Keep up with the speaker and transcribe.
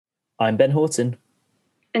I'm Ben Horton.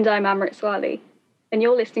 And I'm Amrit Swali. And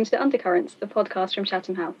you're listening to Undercurrents, the podcast from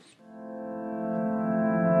Chatham House.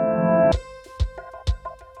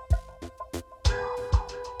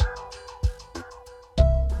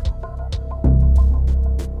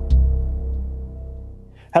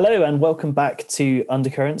 Hello and welcome back to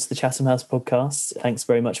Undercurrents, the Chatham House podcast. Thanks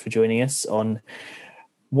very much for joining us on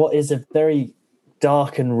what is a very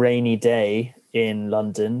dark and rainy day in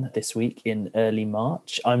London this week in early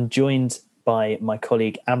March. I'm joined by my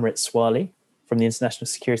colleague Amrit Swali from the International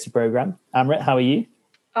Security Programme. Amrit, how are you?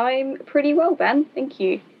 I'm pretty well, Ben. Thank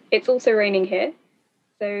you. It's also raining here,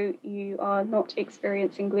 so you are not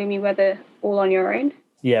experiencing gloomy weather all on your own.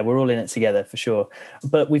 Yeah, we're all in it together for sure.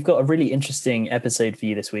 But we've got a really interesting episode for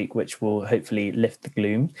you this week, which will hopefully lift the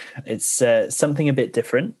gloom. It's something a bit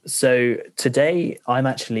different. So today, I'm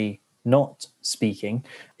actually not speaking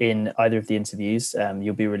in either of the interviews.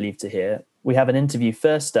 You'll be relieved to hear. We have an interview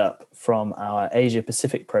first up from our Asia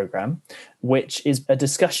Pacific programme, which is a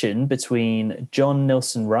discussion between John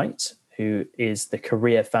Nilsson-Wright, who is the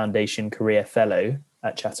Korea Foundation Korea Fellow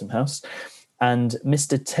at Chatham House, and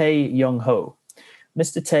Mr Thae Yongho.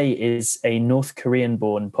 Mr. Thae is a North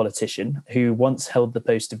Korean-born politician who once held the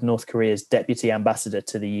post of North Korea's deputy ambassador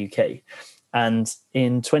to the UK. And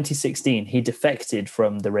in 2016, he defected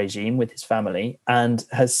from the regime with his family and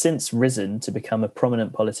has since risen to become a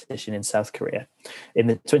prominent politician in South Korea. In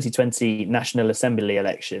the 2020 National Assembly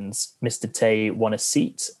elections, Mr. Thae won a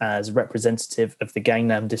seat as representative of the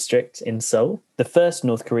Gangnam district in Seoul, the first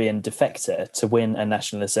North Korean defector to win a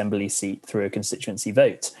National Assembly seat through a constituency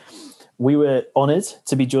vote. We were honoured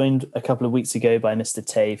to be joined a couple of weeks ago by Mr.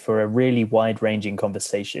 Thae for a really wide-ranging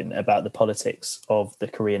conversation about the politics of the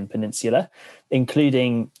Korean Peninsula,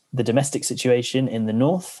 including the domestic situation in the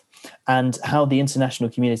north and how the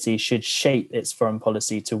international community should shape its foreign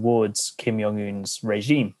policy towards Kim Jong-Un's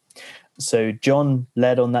regime. So John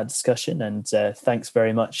led on that discussion, and thanks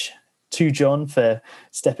very much to John for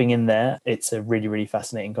stepping in there. It's a really, really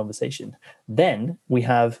fascinating conversation. Then we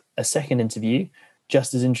have a second interview,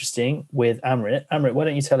 just as interesting, with Amrit. Amrit, why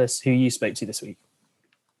don't you tell us who you spoke to this week?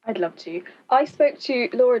 I'd love to. I spoke to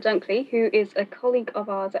Laura Dunkley, who is a colleague of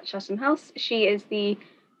ours at Chatham House. She is the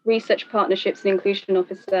Research Partnerships and Inclusion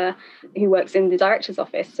Officer who works in the Director's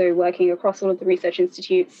Office, so working across all of the research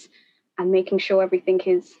institutes and making sure everything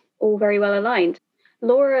is all very well aligned.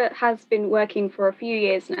 Laura has been working for a few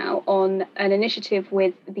years now on an initiative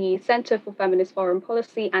with the Centre for Feminist Foreign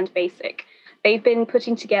Policy and BASIC. They've been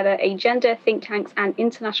putting together a gender, think tanks and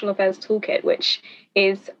international affairs toolkit, which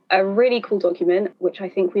is a really cool document, which I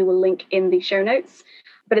think we will link in the show notes.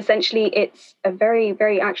 But essentially, it's a very,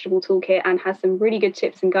 very actionable toolkit and has some really good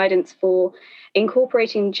tips and guidance for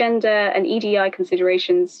incorporating gender and EDI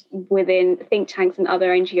considerations within think tanks and other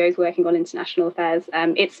NGOs working on international affairs.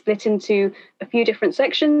 It's split into a few different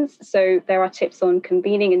sections. So there are tips on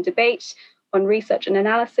convening and debate, on research and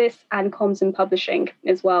analysis, and comms and publishing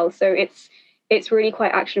as well. So it's really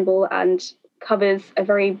quite actionable and covers a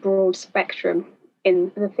very broad spectrum in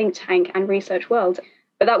the think tank and research world.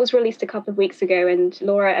 But that was released a couple of weeks ago, and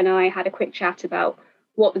Laura and I had a quick chat about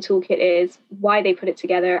what the toolkit is, why they put it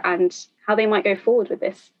together, and how they might go forward with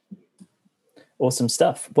this. Awesome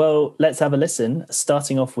stuff. Well, let's have a listen,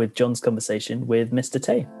 starting off with John's conversation with Mr.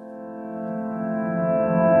 Thae.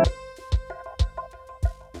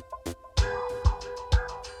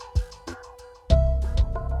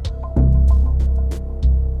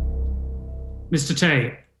 Mr.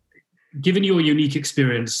 Thae, given your unique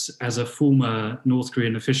experience as a former North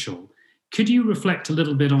Korean official, could you reflect a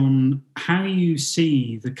little bit on how you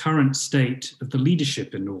see the current state of the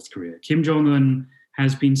leadership in North Korea? Kim Jong-Un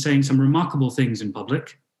has been saying some remarkable things in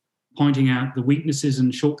public, pointing out the weaknesses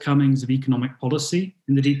and shortcomings of economic policy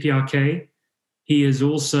in the DPRK. He has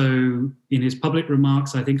also, in his public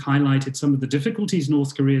remarks, I think, highlighted some of the difficulties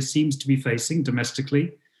North Korea seems to be facing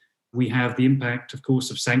domestically. We have the impact, of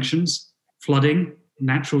course, of sanctions, flooding,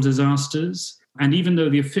 natural disasters. And even though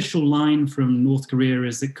the official line from North Korea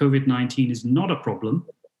is that COVID-19 is not a problem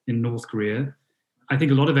in North Korea, I think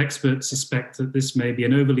a lot of experts suspect that this may be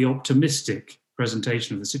an overly optimistic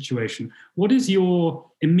presentation of the situation. What is your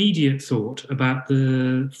immediate thought about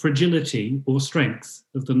the fragility or strength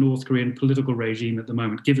of the North Korean political regime at the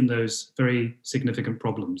moment, given those very significant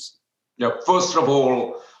problems? Yeah, first of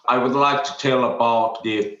all, I would like to tell about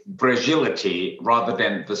the fragility rather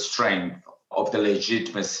than the strength of the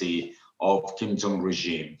legitimacy of Kim Jong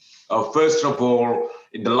regime. First of all,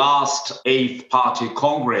 in the last 8th Party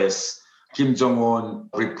Congress, Kim Jong-un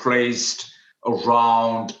replaced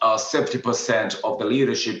around 70% of the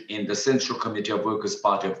leadership in the Central Committee of Workers'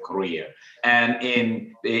 Party of Korea. And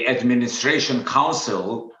in the Administration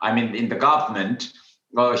Council, in the government,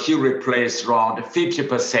 he replaced around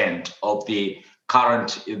 50% of the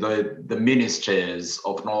current the ministers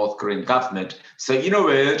of North Korean government. So in a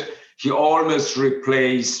word, he almost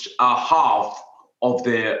replaced half of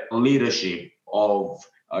the leadership of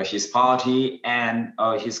his party and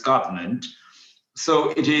his government. So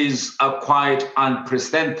it is quite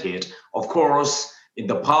unprecedented. Of course, in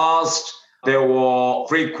the past, there were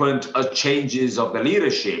frequent changes of the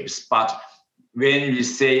leaderships, but when we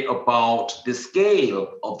say about the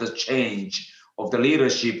scale of the change of the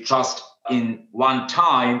leadership just in one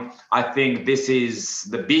time, I think this is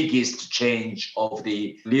the biggest change of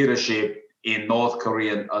the leadership in North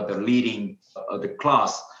Korean, the leading the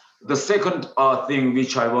class. The second thing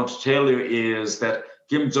which I want to tell you is that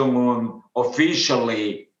Kim Jong-un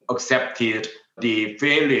officially accepted the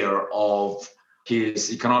failure of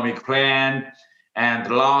his economic plan.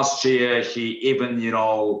 And last year, he even,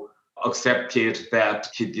 accepted that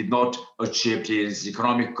he did not achieve his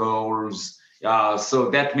economic goals. So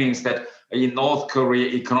that means that in North Korea,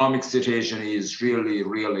 economic situation is really,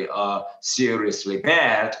 really seriously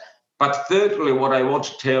bad. But thirdly, what I want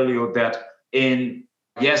to tell you that in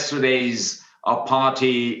yesterday's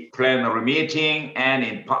party plenary meeting and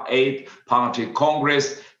in 8th Party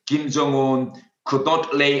Congress, Kim Jong-un could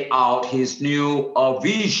not lay out his new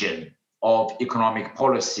vision of economic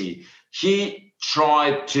policy. He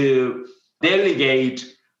tried to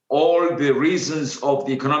delegate all the reasons of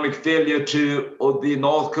the economic failure to the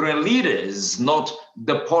North Korean leaders, not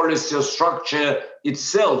the policy or structure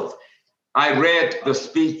itself. I read the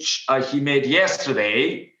speech he made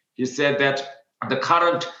yesterday. He said that the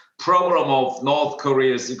current problem of North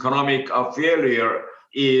Korea's economic failure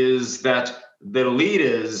is that the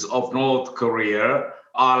leaders of North Korea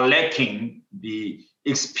are lacking the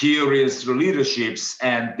experienced leaderships,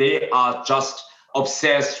 and they are just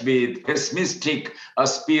obsessed with pessimistic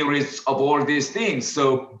spirits of all these things.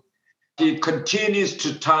 So he continues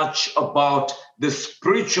to touch about the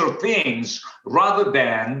spiritual things rather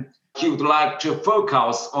than he would like to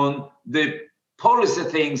focus on the policy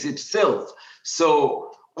things itself.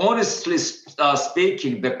 So honestly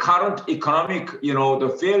speaking, the current economic,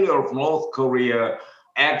 the failure of North Korea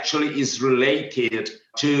actually is related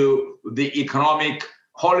to the economic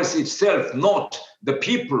policy itself, not the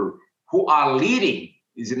people who are leading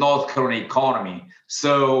the North Korean economy.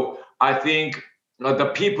 So I think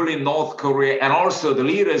the people in North Korea and also the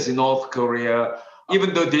leaders in North Korea,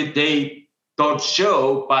 even though they don't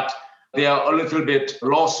show, but they are a little bit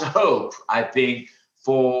lost hope, I think,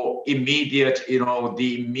 for immediate,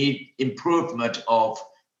 the improvement of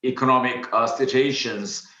economic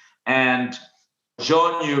situations. And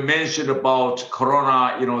John, you mentioned about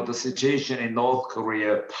Corona, the situation in North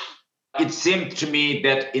Korea. It seemed to me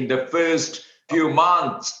that in the first few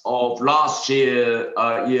months of last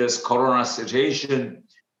year's Corona situation,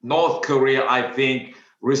 North Korea, I think,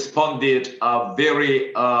 responded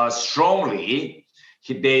very strongly.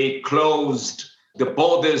 They closed the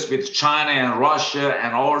borders with China and Russia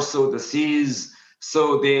and also the seas.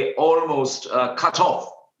 So they almost cut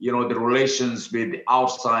off, the relations with the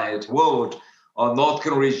outside world. North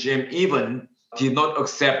Korean regime even did not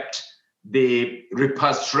accept the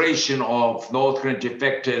repatriation of North Korean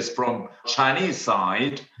defectors from Chinese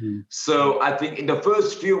side. So I think in the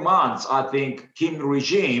first few months, I think Kim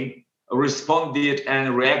regime responded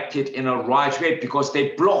and reacted in a right way because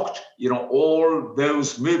they blocked, all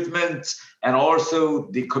those movements and also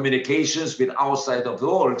the communications with outside of the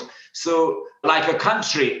world. So like a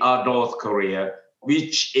country, North Korea,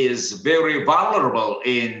 which is very vulnerable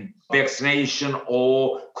in vaccination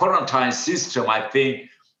or quarantine system, I think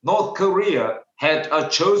North Korea had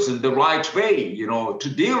chosen the right way, to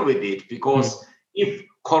deal with it. Because if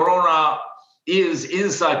Corona is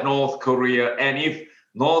inside North Korea and if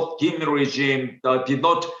North Kim regime did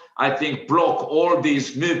not, I think, block all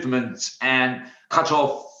these movements and cut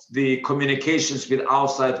off the communications with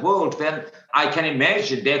outside world, then I can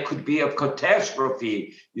imagine there could be a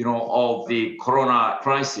catastrophe, of the Corona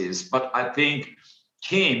crisis. But I think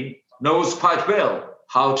Kim knows quite well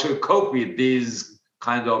how to cope with these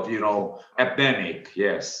kind of, epidemic.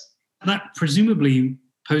 Yes. That presumably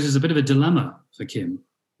poses a bit of a dilemma for Kim.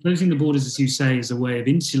 Closing the borders, as you say, is a way of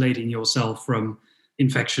insulating yourself from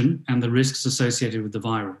infection and the risks associated with the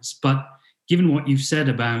virus. But given what you've said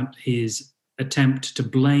about his attempt to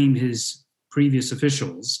blame his previous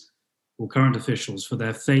officials or current officials for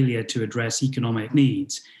their failure to address economic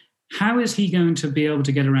needs, how is he going to be able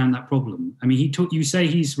to get around that problem? I mean, you say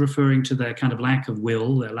he's referring to their kind of lack of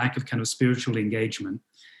will, their lack of kind of spiritual engagement.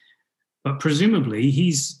 But presumably,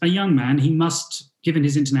 he's a young man. He must, given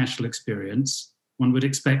his international experience, one would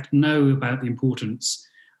expect, know about the importance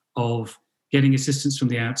of getting assistance from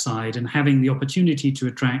the outside and having the opportunity to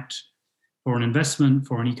attract foreign investment,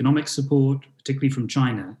 foreign economic support, particularly from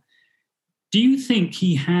China. Do you think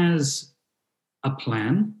he has a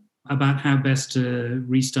plan about how best to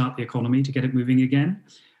restart the economy to get it moving again?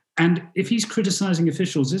 And if he's criticizing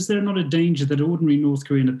officials, is there not a danger that ordinary North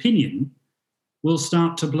Korean opinion will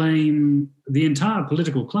start to blame the entire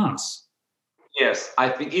political class? Yes, I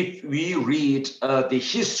think if we read the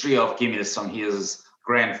history of Kim Il-sung, his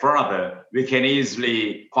grandfather, we can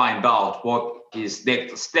easily find out what his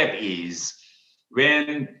next step is.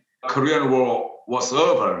 When Korean War was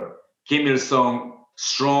over, Kim Il-sung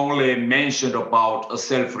strongly mentioned about a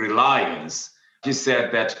self-reliance. He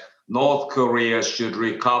said that North Korea should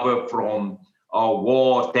recover from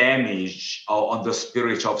war damage on the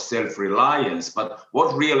spirit of self-reliance. But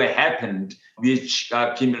what really happened, which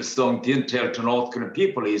Kim Il-sung didn't tell to North Korean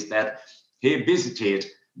people, is that he visited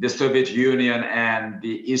the Soviet Union and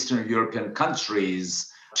the Eastern European countries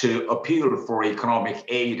to appeal for economic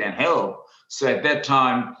aid and help. So at that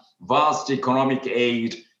time, vast economic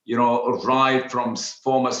aid, arrived from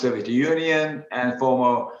former Soviet Union and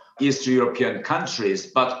former East European countries.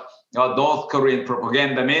 But North Korean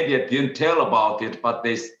propaganda media didn't tell about it, but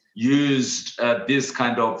they used this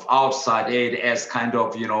kind of outside aid as kind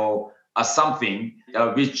of, something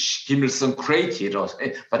which Kim Il-sung created,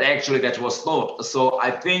 but actually that was not. So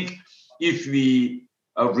I think if we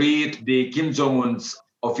read the Kim Jong-un's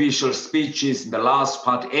official speeches in the last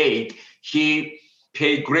part 8, he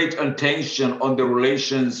paid great attention on the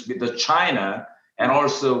relations with the China and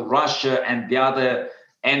also Russia and the other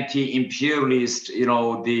anti-imperialist,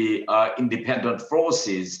 the independent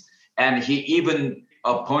forces. And he even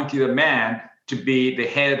appointed a man to be the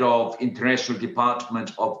head of International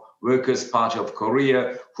Department of Workers' Party of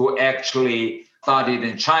Korea, who actually studied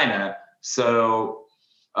in China. So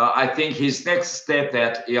I think his next step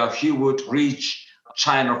that he would reach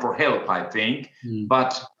China for help, I think.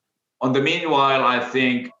 But on the meanwhile, I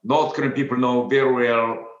think North Korean people know very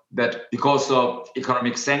well that because of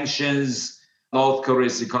economic sanctions, North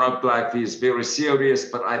Korea's economic life is very serious.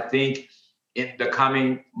 But I think in the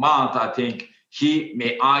coming month, I think he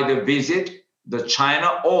may either visit the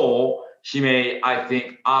China or he may, I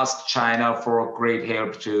think, ask China for great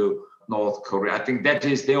help to North Korea. I think that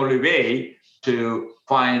is the only way to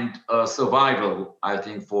find a survival, I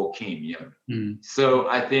think, for Kim. So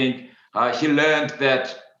I think he learned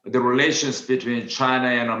that the relations between China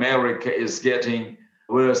and America is getting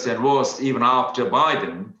worse and worse even after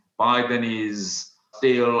Biden. Biden is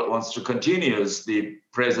still wants to continue the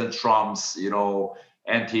President Trump's,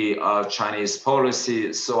 anti-Chinese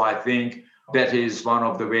policy. So I think that is one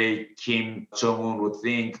of the way Kim Jong-un would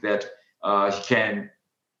think that he can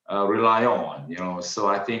rely on, So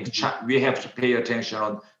I think we have to pay attention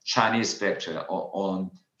on Chinese factor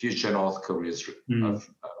on future North Korea's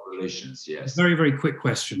relations. Yes. Very, very quick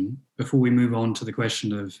question before we move on to the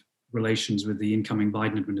question of relations with the incoming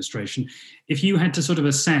Biden administration. If you had to sort of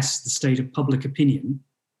assess the state of public opinion,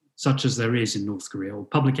 such as there is in North Korea, or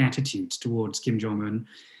public attitudes towards Kim Jong-un,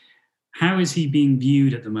 how is he being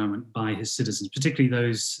viewed at the moment by his citizens, particularly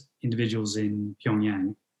those individuals in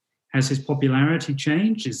Pyongyang? Has his popularity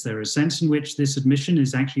changed? Is there a sense in which this admission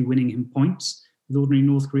is actually winning him points with ordinary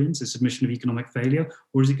North Koreans, this admission of economic failure,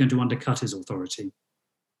 or is it going to undercut his authority?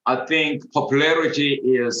 I think popularity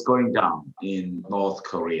is going down in North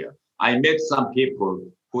Korea. I met some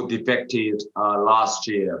people who defected last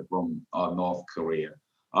year from North Korea.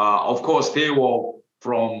 Of course, they were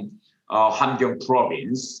from Hamgyong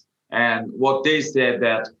province. And what they said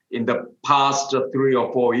that in the past 3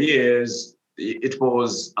 or 4 years, it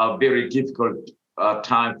was a very difficult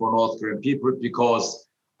time for North Korean people because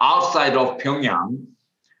outside of Pyongyang,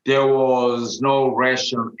 there was no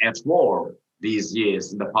ration at all these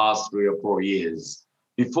years, in the past 3 or 4 years.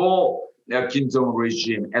 Before the Kim Jong-un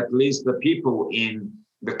regime, at least the people in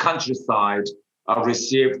the countryside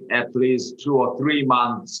received at least 2 or 3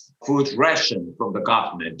 months food ration from the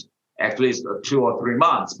government, at least 2 or 3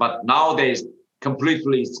 months. But nowadays,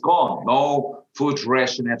 completely it's gone, no food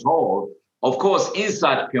ration at all. Of course,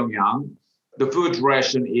 inside Pyongyang, the food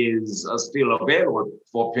ration is still available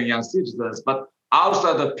for Pyongyang citizens, but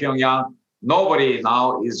outside of Pyongyang, nobody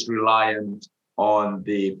now is reliant on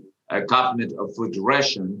the government of food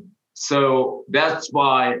ration. So that's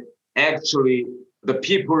why actually the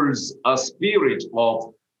people's spirit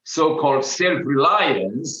of so-called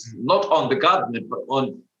self-reliance, not on the government, but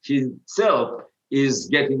on himself, is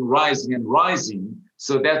getting rising and rising.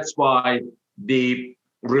 So that's why the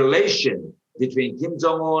relation between Kim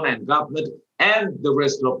Jong-un and government and the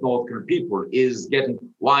rest of North Korean people is getting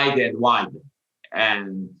wider and wider.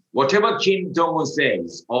 And whatever Kim Jong-un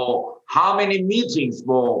says, or how many meetings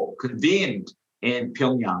were convened in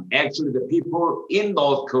Pyongyang, actually the people in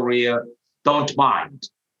North Korea don't mind.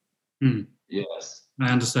 Yes.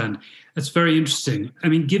 I understand. That's very interesting. I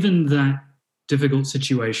mean, given that difficult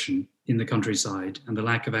situation in the countryside and the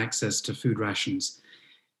lack of access to food rations,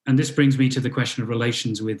 and this brings me to the question of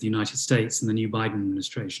relations with the United States and the new Biden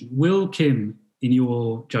administration. Will Kim, in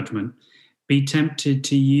your judgment, be tempted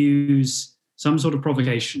to use some sort of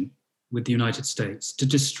provocation with the United States to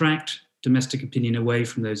distract domestic opinion away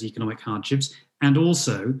from those economic hardships, and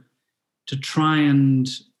also to try and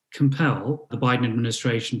compel the Biden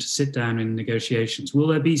administration to sit down in negotiations? Will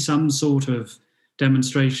there be some sort of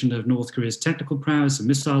demonstration of North Korea's technical prowess, a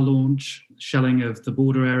missile launch, shelling of the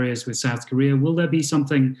border areas with South Korea? Will there be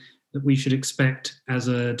something that we should expect as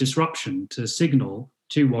a disruption to signal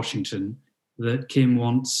to Washington that Kim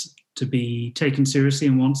wants to be taken seriously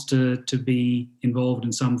and wants to be involved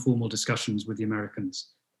in some formal discussions with the Americans?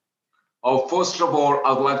 First of all,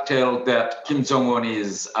 I would like to tell that Kim Jong-un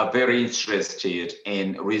is very interested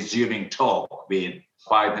in resuming talk with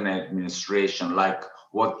Biden administration, like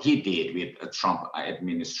what he did with the Trump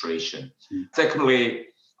administration. Secondly,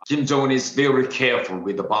 Kim Jong-un is very careful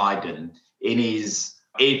with the Biden. In his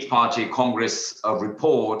 8-party Congress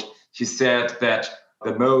report, he said that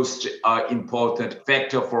the most important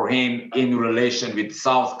factor for him in relation with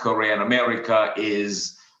South Korea and America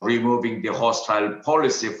is removing the hostile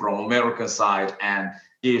policy from American side. And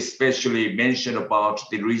he especially mentioned about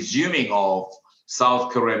the resuming of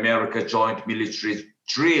South Korea-America joint military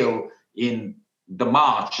drill in the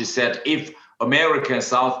March. He said if America and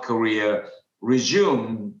South Korea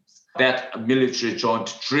resume that military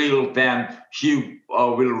joint drill, then he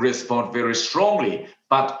will respond very strongly.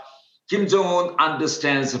 But Kim Jong-un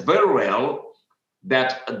understands very well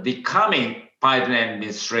that the coming Biden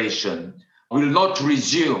administration will not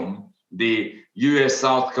resume the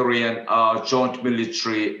U.S.-South Korean joint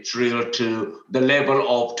military drill to the level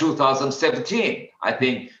of 2017, I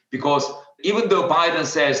think, because even though Biden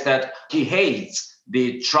says that he hates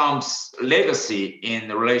the Trump's legacy in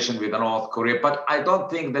relation with North Korea, but I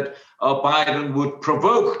don't think that Biden would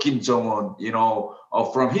provoke Kim Jong-un,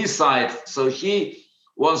 from his side. So he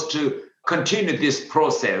wants to continue this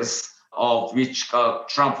process of which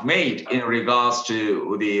Trump made in regards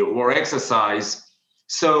to the war exercise.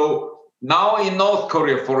 So now in North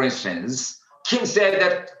Korea, for instance, Kim said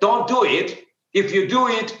that don't do it. If you do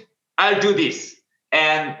it, I'll do this.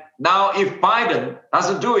 And now if Biden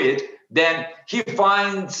doesn't do it, then he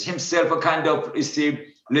finds himself a kind of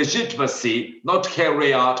legitimacy not to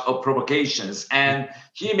carry out of provocations. And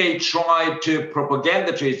he may try to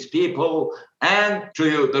propaganda to his people and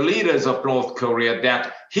to the leaders of North Korea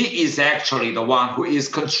that he is actually the one who is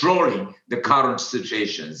controlling the current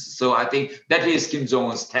situations. So I think that is Kim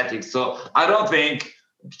Jong-un's tactic. So I don't think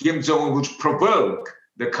Kim Jong-un would provoke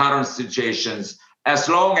the current situations as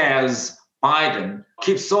long as Biden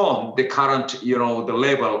keeps on the current, the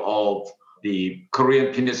level of the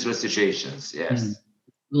Korean Peninsula situations. Yes.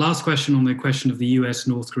 Last question on the question of the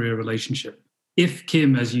US-North Korea relationship. If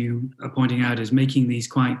Kim, as you are pointing out, is making these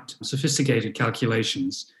quite sophisticated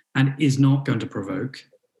calculations and is not going to provoke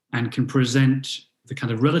and can present the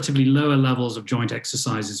kind of relatively lower levels of joint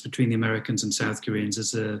exercises between the Americans and South Koreans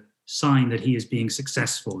as a sign that he is being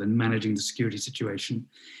successful in managing the security situation,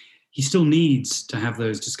 he still needs to have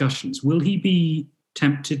those discussions. Will he be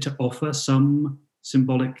tempted to offer some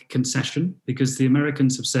symbolic concession? Because the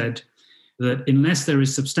Americans have said that unless there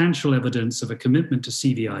is substantial evidence of a commitment to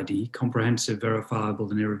CVID, comprehensive, verifiable,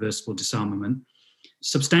 and irreversible disarmament,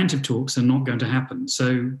 substantive talks are not going to happen.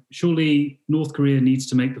 So surely North Korea needs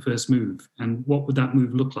to make the first move. And what would that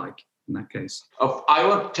move look like in that case? I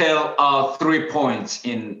would tell 3 points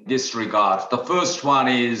in this regard. The first one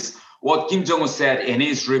is what Kim Jong-un said in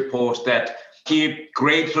his report, that he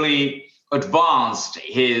greatly advanced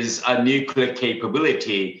his nuclear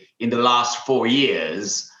capability in the last 4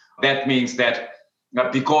 years. That means that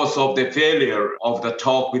because of the failure of the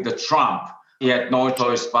talk with the Trump, he had no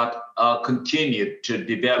choice but continued to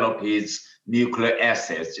develop his nuclear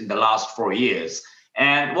assets in the last 4 years.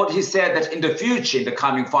 And what he said that in the future, in the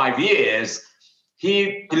coming 5 years,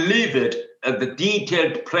 he delivered the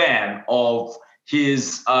detailed plan of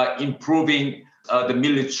his improving the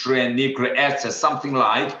military and nuclear assets, something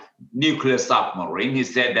like nuclear submarine. He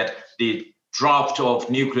said that the draft of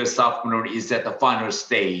nuclear submarine is at the final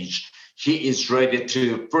stage. He is ready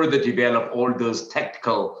to further develop all those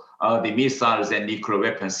tactical, the missiles and nuclear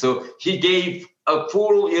weapons. So he gave a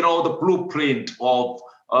full, the blueprint of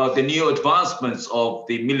the new advancements of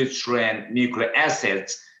the military and nuclear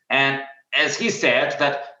assets. And as he said,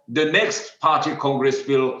 that the next party Congress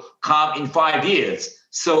will come in 5 years.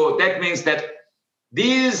 So that means that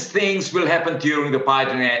these things will happen during the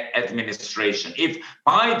Biden administration. If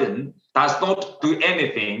Biden does not do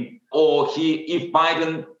anything, or if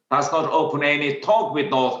Biden does not open any talk with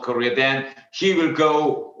North Korea, then he will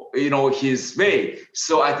go, his way.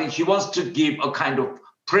 So I think he wants to give a kind of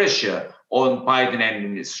pressure on Biden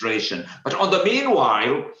administration. But on the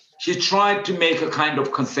meanwhile, he tried to make a kind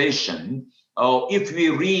of concession. If we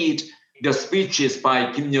read the speeches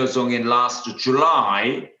by Kim Yo-jong in last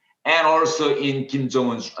July, and also in Kim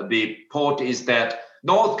Jong-un's report, is that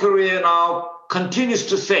North Korea now continues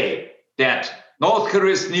to say that North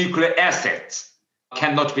Korea's nuclear assets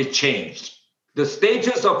cannot be changed. The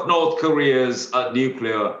status of North Korea's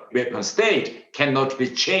nuclear weapon state cannot be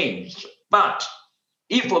changed. But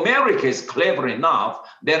if America is clever enough,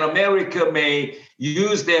 then America may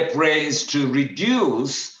use their brains to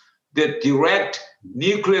reduce the direct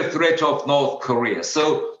nuclear threat of North Korea.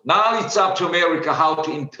 So now it's up to America how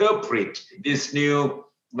to interpret this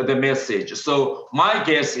the message. So my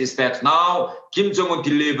guess is that now Kim Jong-un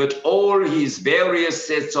delivered all his various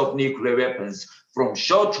sets of nuclear weapons from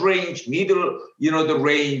short range, middle, the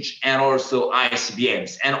range, and also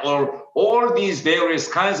ICBMs, and all these various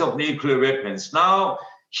kinds of nuclear weapons. Now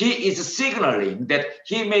he is signaling that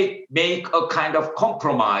he may make a kind of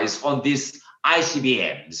compromise on these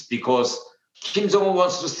ICBMs, because Kim Jong-un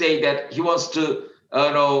wants to say that he wants to,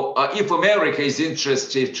 if America is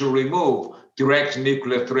interested to remove direct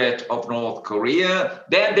nuclear threat of North Korea,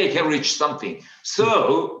 then they can reach something.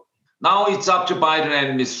 So now it's up to Biden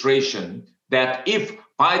administration that if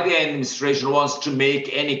Biden administration wants to make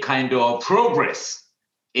any kind of progress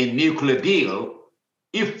in nuclear deal,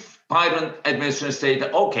 if Biden administration say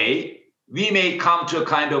that, okay, we may come to a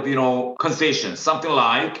kind of, concession, something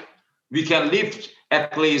like we can lift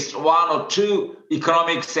at least 1 or 2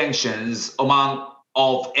 economic sanctions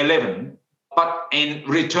of 11, but in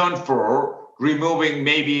return for removing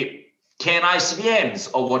maybe 10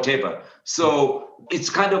 ICBMs or whatever. So it's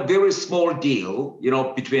kind of very small deal,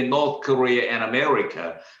 between North Korea and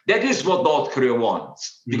America. That is what North Korea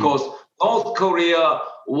wants, because North Korea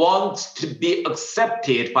wants to be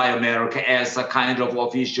accepted by America as a kind of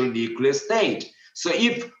official nuclear state. So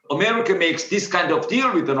if America makes this kind of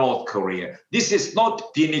deal with North Korea, this is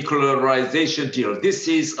not denuclearization deal. This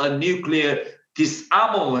is a nuclear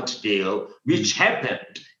disarmament deal, which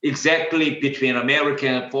happened exactly between America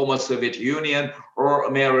and former Soviet Union, or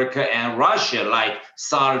America and Russia, like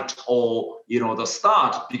SALT or, the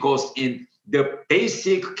START, because in the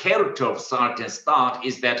basic character of SALT and START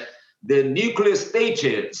is that the nuclear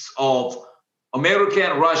status of America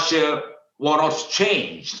and Russia were not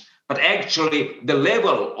changed, but actually the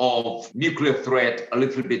level of nuclear threat a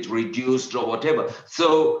little bit reduced or whatever.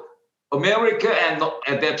 So America and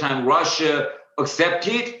at that time Russia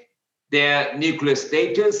accepted their nuclear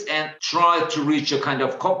status and tried to reach a kind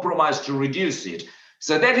of compromise to reduce it.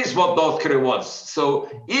 So that is what North Korea wants. So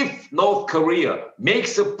if North Korea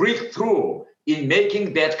makes a breakthrough in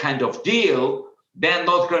making that kind of deal, then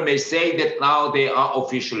North Korea may say that now they are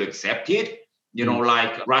officially accepted,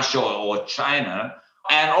 like Russia or China.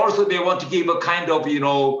 And also they want to give a kind of,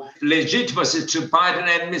 legitimacy to Biden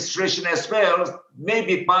administration as well.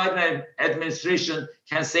 Maybe Biden administration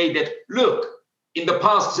can say that, look, in the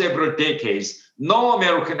past several decades, no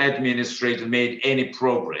American administration made any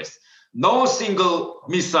progress. No single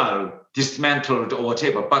missile dismantled or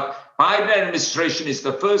whatever. But Biden administration is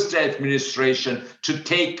the first administration to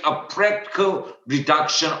take a practical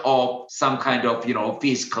reduction of some kind of,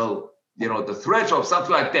 fiscal, the threat of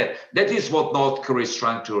something like that. That is what North Korea is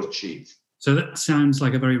trying to achieve. So that sounds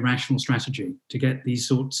like a very rational strategy to get these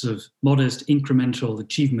sorts of modest incremental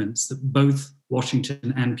achievements that both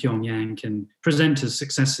Washington and Pyongyang can present as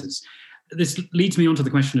successes. This leads me on to the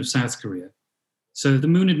question of South Korea. So the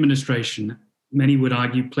Moon administration, many would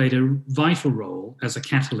argue, played a vital role as a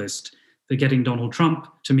catalyst for getting Donald Trump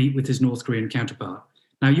to meet with his North Korean counterpart.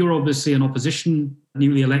 Now, you're obviously an opposition,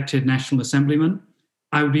 newly elected National Assemblyman.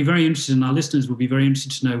 I would be very interested, and our listeners would be very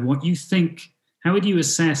interested to know what you think. How would you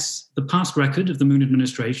assess the past record of the Moon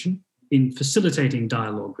administration in facilitating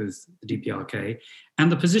dialogue with the DPRK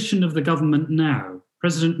and the position of the government now?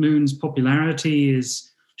 President Moon's popularity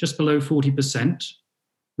is just below 40%.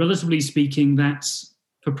 Relatively speaking, that's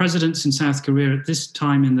for presidents in South Korea at this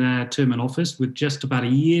time in their term in office with just about a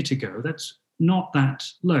year to go. That's not that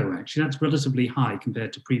low, actually. That's relatively high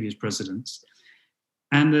compared to previous presidents.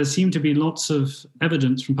 And there seem to be lots of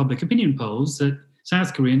evidence from public opinion polls that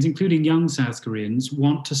South Koreans, including young South Koreans,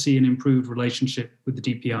 want to see an improved relationship with the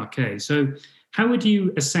DPRK. So how would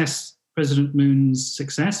you assess President Moon's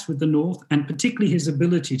success with the North, and particularly his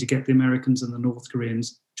ability to get the Americans and the North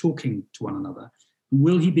Koreans talking to one another?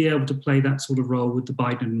 Will he be able to play that sort of role with the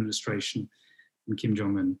Biden administration and Kim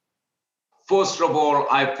Jong-un? First of all,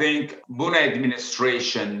 I think Moon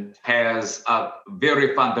administration has a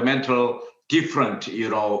very fundamental different,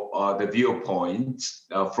 the viewpoints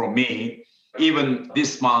from me. Even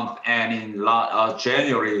this month and in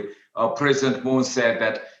January, President Moon said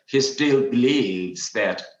that he still believes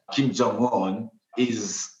that Kim Jong-un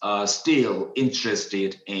is still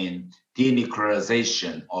interested in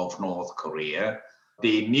denuclearization of North Korea.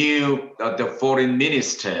 The foreign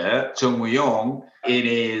minister, Chung Woo-yong, in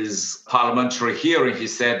his parliamentary hearing, he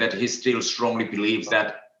said that he still strongly believes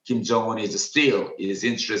that Kim Jong-un is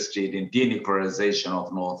interested in denuclearization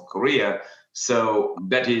of North Korea. So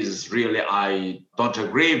that is really, I don't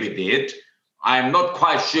agree with it. I'm not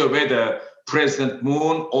quite sure whether President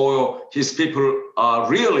Moon or his people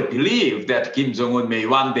really believe that Kim Jong-un may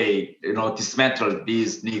one day, dismantle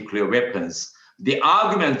these nuclear weapons. The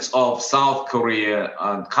arguments of South Korea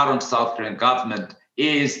and current South Korean government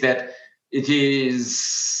is that it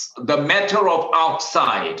is the matter of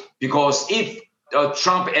outside, because if the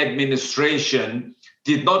Trump administration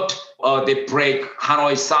did not they break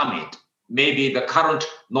Hanoi summit, maybe the current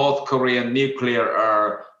North Korean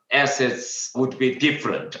nuclear assets would be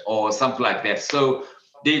different or something like that. So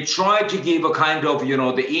they try to give a kind of,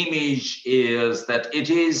 the image is that it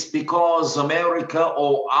is because America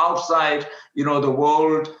or outside, the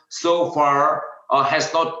world so far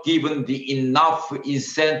has not given the enough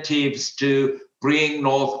incentives to bring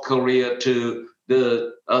North Korea to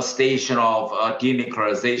the station of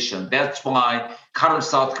denuclearization. That's why current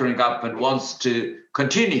South Korean government wants to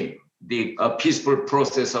continue the peaceful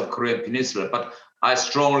process of Korean Peninsula. But I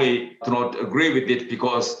strongly do not agree with it,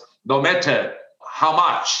 because no matter how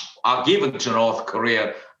much are given to North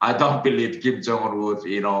Korea, I don't believe Kim Jong-un would,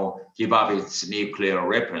 give up its nuclear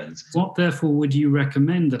weapons. What, therefore, would you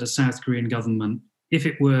recommend that a South Korean government, if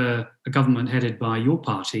it were a government headed by your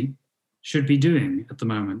party, should be doing at the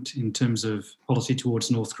moment in terms of policy towards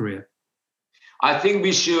North Korea? I think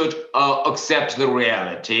we should accept the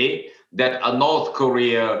reality that North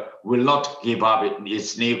Korea will not give up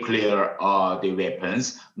its nuclear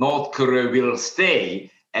weapons. North Korea will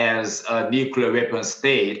stay as a nuclear weapon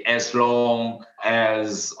state as long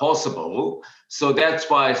as possible. So that's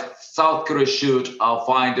why South Korea should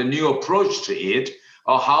find a new approach to it.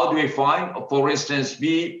 How do we find? For instance,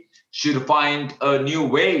 we should find a new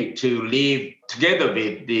way to live together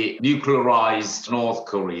with the nuclearized North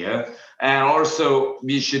Korea. And also,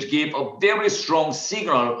 we should give a very strong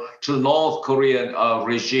signal to North Korean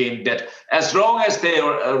regime that as long as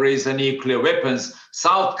there is a nuclear weapons,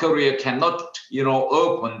 South Korea cannot,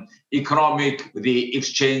 open economic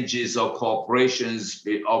exchanges or cooperations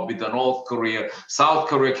with the North Korea. South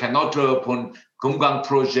Korea cannot open Kumgang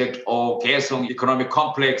project or Kaesong economic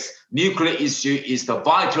complex. Nuclear issue is the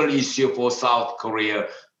vital issue for South Korea.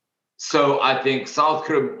 So I think South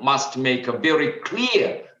Korea must make a very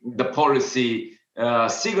clear the policy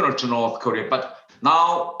signal to North Korea. But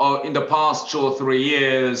now, in the past 2 or 3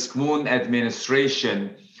 years, Moon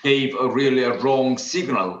administration gave a really wrong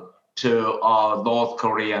signal to North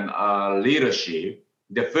Korean leadership.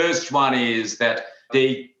 The first one is that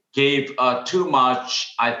they gave too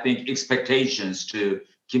much, I think, expectations to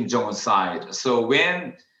Kim Jong-un's side. So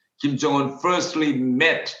when Kim Jong-un firstly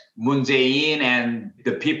met Moon Jae-in and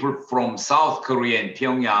the people from South Korea and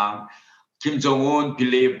Pyongyang, Kim Jong-un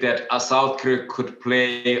believed that South Korea could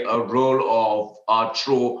play a role of a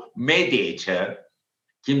true mediator.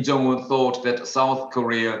 Kim Jong-un thought that South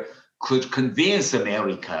Korea could convince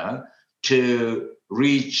America to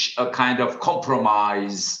reach a kind of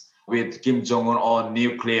compromise with Kim Jong-un on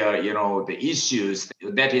nuclear, the issues.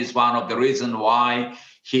 That is one of the reasons why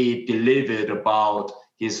he delivered about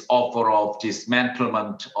his offer of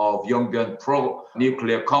dismantlement of Yongbyon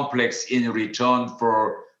pro-nuclear complex in return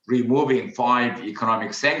for removing 5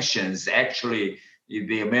 economic sanctions. Actually,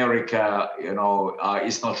 the America,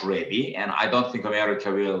 is not ready, and I don't think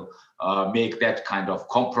America will make that kind of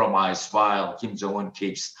compromise while Kim Jong-un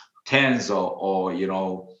keeps tens or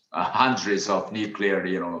hundreds of nuclear,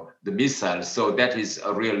 the missiles. So that is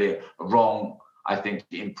a really wrong, I think,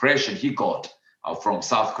 impression he got from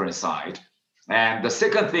South Korean side. And the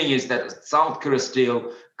second thing is that South Korea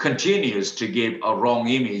still continues to give a wrong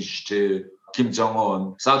image to Kim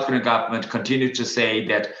Jong-un. South Korean government continued to say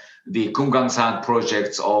that the Kumgangsan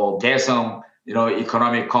projects or Kaesong,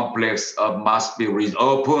 economic complex must be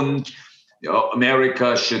reopened.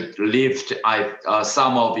 America should lift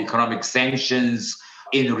some of economic sanctions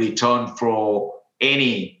in return for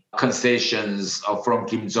any concessions from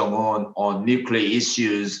Kim Jong-un on nuclear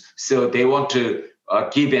issues. So they want to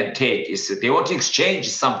give and take. They want to exchange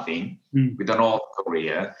something with the North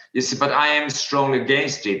Korea. You see, but I am strongly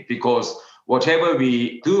against it because whatever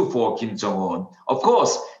we do for Kim Jong-un, of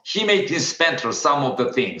course, he may dismantle some of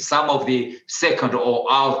the things, some of the second or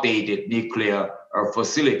outdated nuclear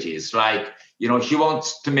facilities. Like, he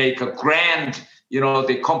wants to make a grand,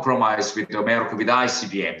 the compromise with America, with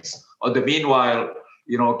ICBMs. Or the meanwhile,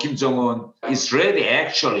 Kim Jong-un is ready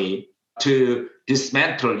actually to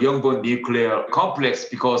dismantle Yongbyon nuclear complex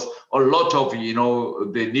because a lot of,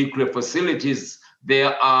 the nuclear facilities, they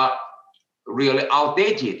are really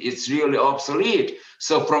outdated. It's really obsolete.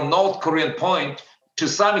 So from North Korean point, to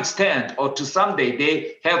some extent or to someday,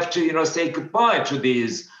 they have to, say goodbye to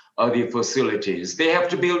these the facilities. They have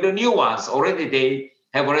to build the new ones. They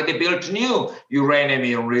have already built new uranium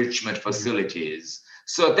enrichment facilities.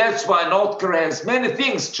 So that's why North Korea has many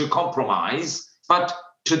things to compromise, but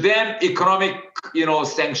to them, economic,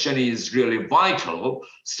 sanction is really vital.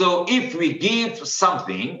 So if we give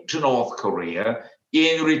something to North Korea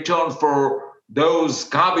in return for those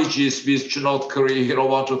garbages which North Korea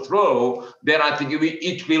want to throw, then I think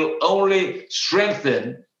it will only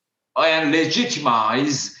strengthen and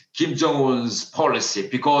legitimize Kim Jong-un's policy.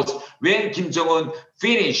 Because when Kim Jong-un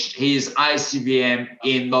finished his ICBM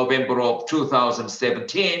in November of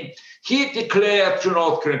 2017, he declared to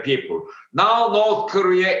North Korean people, now North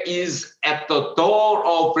Korea is at the door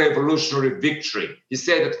of revolutionary victory. He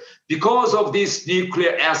said that because of these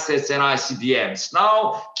nuclear assets and ICBMs,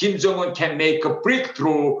 now Kim Jong-un can make a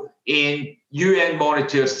breakthrough in UN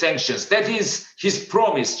monetary sanctions. That is his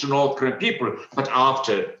promise to North Korean people. But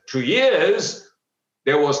after 2 years,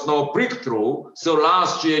 there was no breakthrough. So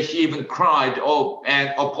last year, he even cried and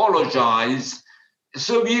apologized.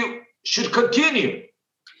 So we should continue.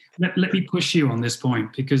 Let me push you on this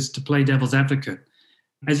point, because to play devil's advocate,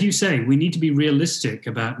 as you say, we need to be realistic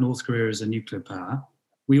about North Korea as a nuclear power.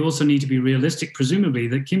 We also need to be realistic, presumably,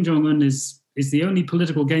 that Kim Jong-un is the only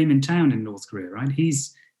political game in town in North Korea, right?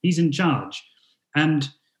 He's in charge. And,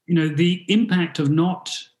 the impact of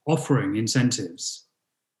not offering incentives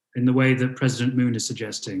in the way that President Moon is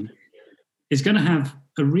suggesting is going to have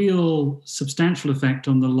a real substantial effect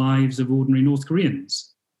on the lives of ordinary North Koreans.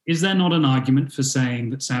 Is there not an argument for saying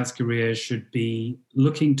that South Korea should be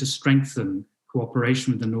looking to strengthen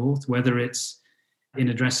cooperation with the North, whether it's in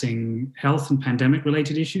addressing health and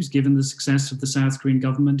pandemic-related issues, given the success of the South Korean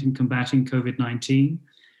government in combating COVID-19,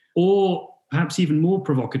 or perhaps even more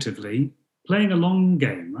provocatively, playing a long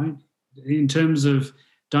game, right, in terms of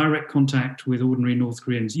direct contact with ordinary North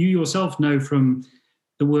Koreans? You yourself know from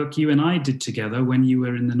the work you and I did together when you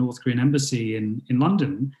were in the North Korean embassy in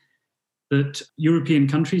London, that European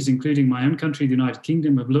countries, including my own country, the United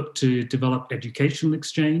Kingdom, have looked to develop educational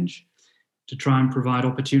exchange, to try and provide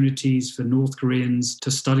opportunities for North Koreans to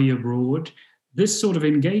study abroad. This sort of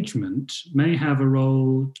engagement may have a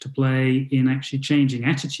role to play in actually changing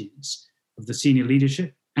attitudes of the senior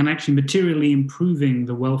leadership and actually materially improving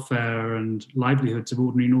the welfare and livelihoods of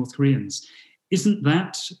ordinary North Koreans. Isn't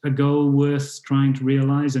that a goal worth trying to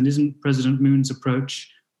realize? And isn't President Moon's approach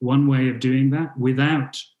one way of doing that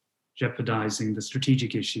without jeopardizing the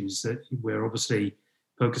strategic issues that we're obviously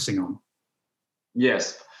focusing on?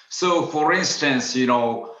 Yes. So, for instance,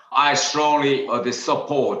 I strongly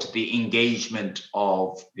support the engagement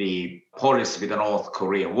of the policy with North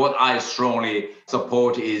Korea. What I strongly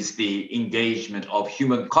support is the engagement of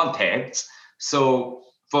human contacts. So,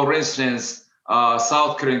 for instance,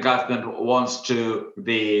 South Korean government wants to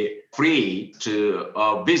be free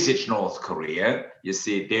to visit North Korea. You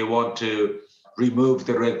see, they want to remove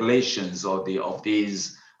the regulations of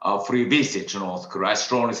these free visit to North Korea. I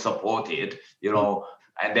strongly support it,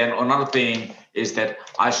 And then another thing is that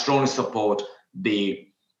I strongly support the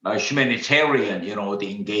humanitarian,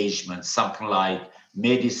 the engagement, something like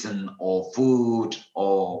medicine or food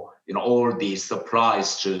or, all these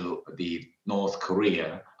supplies to the North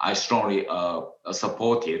Korea. I strongly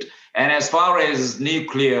support it. And as far as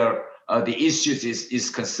nuclear, the issues is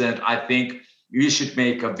concerned, I think we should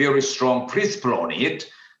make a very strong principle on it.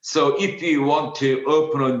 So if you want to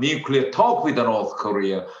open a nuclear talk with North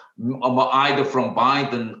Korea, either from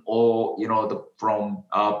Biden or from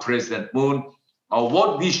President Moon,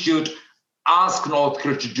 what we should ask North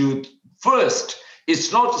Korea to do first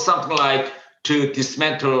is not something like to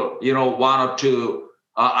dismantle, one or two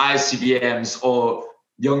ICBMs or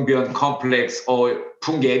Yongbyon complex or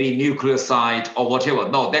Punggye nuclear site or whatever.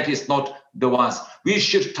 No, that is not the ones. We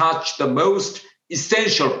should touch the most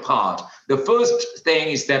essential part. The first thing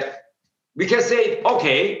is that we can say,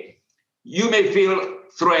 okay, you may feel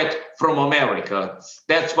threat from America.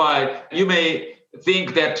 That's why you may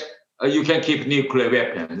think that you can keep nuclear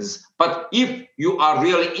weapons. But if you are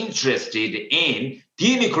really interested in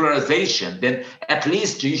denuclearization, then at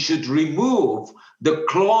least you should remove the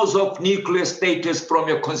clause of nuclear status from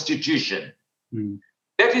your constitution.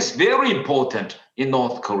 That is very important in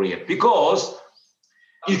North Korea, because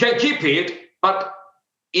you can keep it, but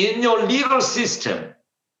in your legal system,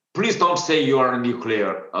 please don't say you are a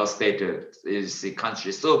nuclear stated is a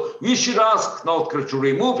country. So we should ask North Korea to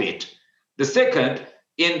remove it. The second,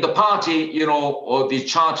 in the party, or the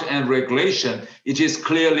charter and regulation, it is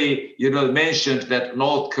clearly, mentioned that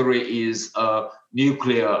North Korea is a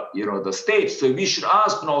nuclear, the state. So we should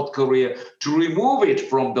ask North Korea to remove it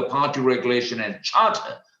from the party regulation and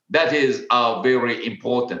charter. That is very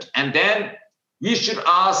important. And then we should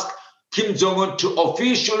ask Kim Jong-Un to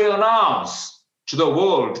officially announce to the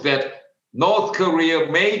world that North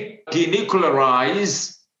Korea may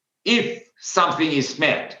denuclearize if something is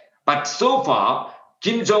met. But so far,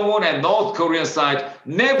 Kim Jong-un and North Korean side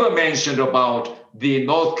never mentioned about the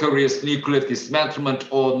North Korea's nuclear dismantlement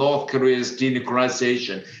or North Korea's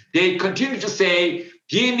denuclearization. They continue to say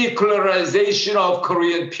denuclearization of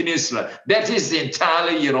Korean Peninsula. That is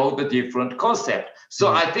entirely, the different concept.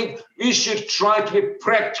 So I think we should try to be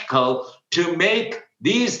practical to make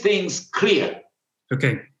these things clear.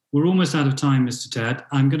 Okay, we're almost out of time, Mr. Thae.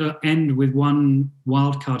 I'm going to end with one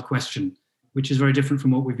wildcard question, which is very different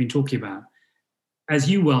from what we've been talking about. As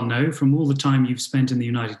you well know, from all the time you've spent in the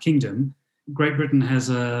United Kingdom, Great Britain has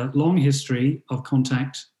a long history of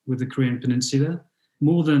contact with the Korean Peninsula,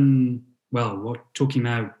 more than, we're talking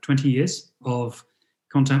now 20 years of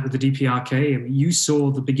contact with the DPRK. You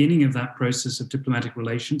saw the beginning of that process of diplomatic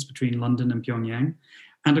relations between London and Pyongyang,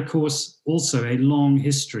 and of course, also a long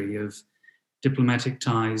history of diplomatic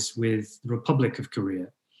ties with the Republic of Korea.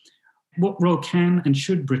 What role can and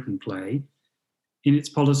should Britain play in its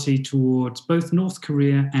policy towards both North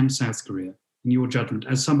Korea and South Korea, in your judgment,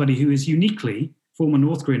 as somebody who is uniquely former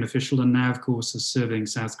North Korean official and now, of course, a serving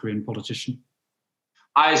South Korean politician?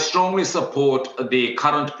 I strongly support the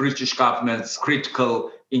current British government's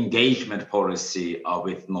critical engagement policy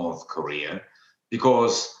with North Korea,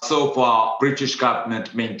 because so far British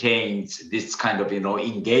government maintains this kind of,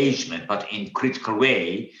 engagement, but in critical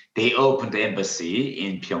way. They opened the embassy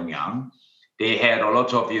in Pyongyang. They had a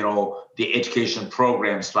lot of, the education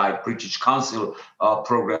programs like British Council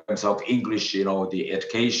programs of English, the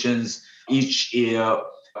educations. Each year,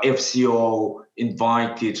 FCO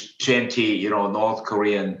invited 20, North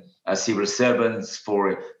Korean civil servants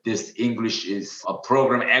for this English is a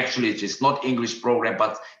program. Actually, it is not English program,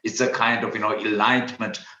 but it's a kind of,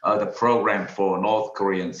 enlightenment, the program for North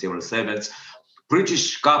Korean civil servants.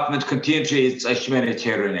 British government continued its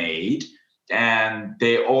humanitarian aid, and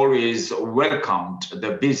they always welcomed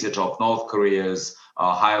the visit of North Korea's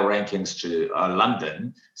higher rankings to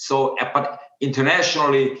London. So, but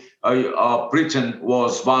internationally, Britain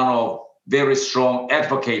was one of very strong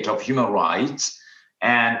advocate of human rights.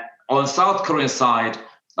 And on South Korean side,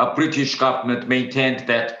 a British government maintained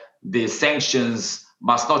that the sanctions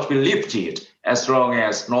must not be lifted as long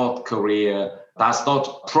as North Korea does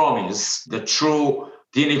not promise the true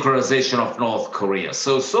denuclearization of North Korea.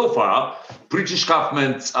 So far, British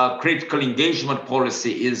government's critical engagement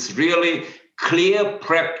policy is really clear,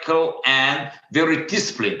 practical, and very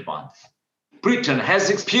disciplined one. Britain has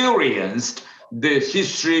experienced the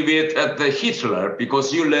history with the Hitler,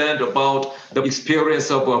 because you learned about the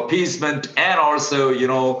experience of appeasement and also,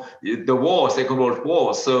 the war, Second World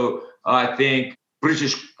War. So I think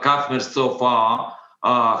British government so far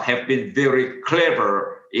have been very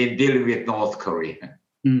clever in dealing with North Korea.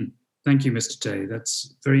 Thank you, Mr. Thae.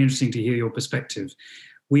 That's very interesting to hear your perspective.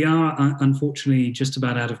 We are unfortunately just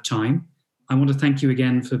about out of time. I want to thank you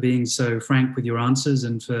again for being so frank with your answers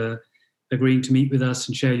and for agreeing to meet with us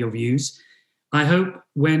and share your views. I hope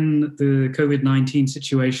when the COVID-19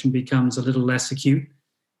 situation becomes a little less acute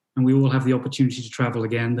and we all have the opportunity to travel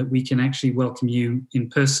again, that we can actually welcome you in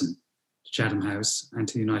person to Chatham House and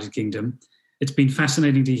to the United Kingdom. It's been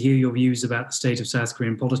fascinating to hear your views about the state of South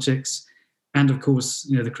Korean politics and, of course,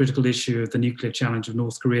 the critical issue of the nuclear challenge of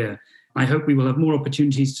North Korea. I hope we will have more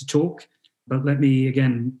opportunities to talk, but let me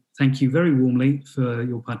again thank you very warmly for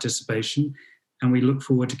your participation, and we look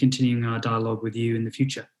forward to continuing our dialogue with you in the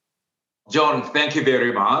future. John, thank you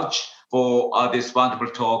very much for this wonderful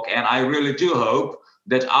talk, and I really do hope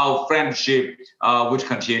that our friendship would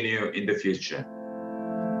continue in the future.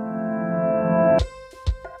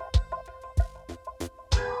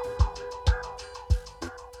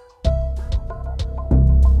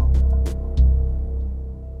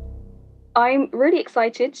 I'm really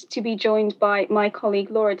excited to be joined by my colleague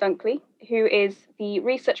Laura Dunkley, who is the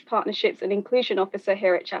Research Partnerships and Inclusion Officer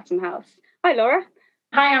here at Chatham House. Hi, Laura.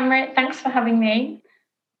 Hi, Amrit. Thanks for having me.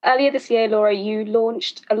 Earlier this year, Laura, you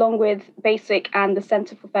launched, along with BASIC and the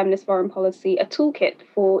Centre for Feminist Foreign Policy, a toolkit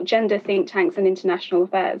for gender think tanks and international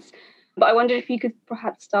affairs. But I wondered if you could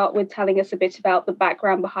perhaps start with telling us a bit about the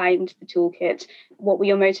background behind the toolkit. What were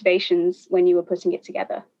your motivations when you were putting it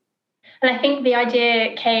together? And I think the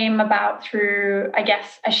idea came about through,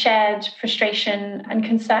 a shared frustration and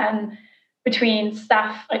concern between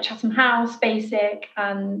staff at Chatham House, BASIC,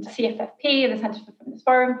 and CFFP, the Centre for Feminist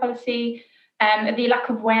Foreign Policy, the lack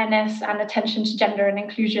of awareness and attention to gender and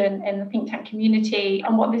inclusion in the think tank community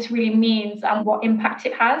and what this really means and what impact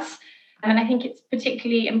it has. And I think it's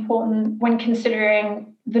particularly important when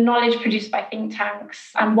considering the knowledge produced by think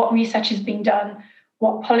tanks and what research is being done,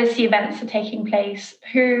 what policy events are taking place,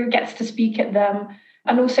 who gets to speak at them,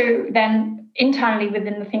 and also then internally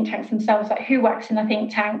within the think tanks themselves, like who works in a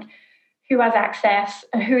think tank, who has access,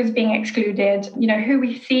 who is being excluded, who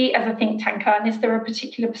we see as a think tanker, and is there a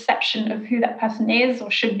particular perception of who that person is or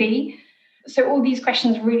should be? So all these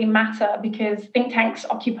questions really matter because think tanks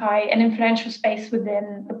occupy an influential space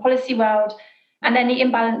within the policy world, and any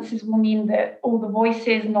imbalances will mean that all the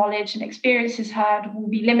voices, knowledge, and experiences heard will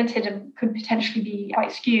be limited and could potentially be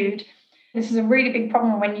quite skewed. This is a really big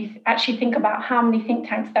problem when you actually think about how many think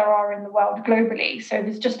tanks there are in the world globally. So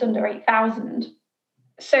there's just under 8,000.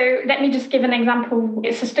 So let me just give an example.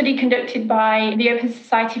 It's a study conducted by the Open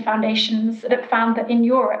Society Foundations that found that in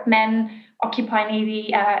Europe, men occupy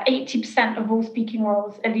nearly 80% of all speaking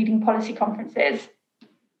roles at leading policy conferences.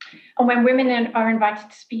 And when women are invited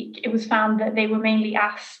to speak, it was found that they were mainly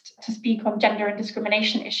asked to speak on gender and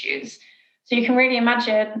discrimination issues. So you can really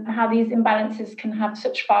imagine how these imbalances can have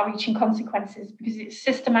such far-reaching consequences because it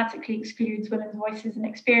systematically excludes women's voices and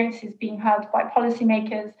experiences being heard by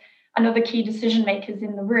policymakers and other key decision makers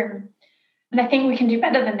in the room. And I think we can do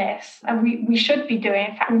better than this. And we should be doing,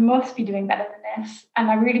 in fact, we must be doing better than this. And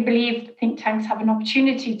I really believe that think tanks have an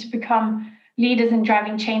opportunity to become leaders in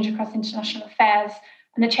driving change across international affairs,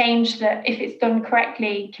 and a change that, if it's done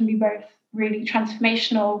correctly, can be both really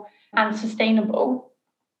transformational and sustainable.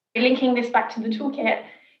 Linking this back to the toolkit,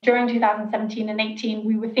 during 2017 and 18,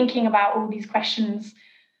 we were thinking about all these questions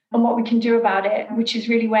and what we can do about it, which is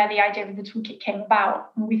really where the idea of the toolkit came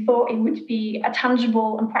about. And we thought it would be a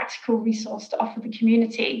tangible and practical resource to offer the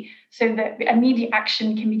community so that immediate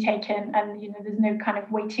action can be taken and there's no kind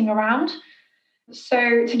of waiting around.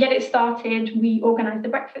 So to get it started, we organised the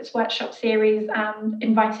Breakfast Workshop series and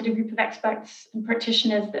invited a group of experts and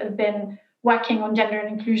practitioners that have been working on gender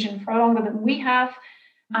and inclusion for longer than we have.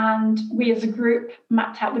 And we as a group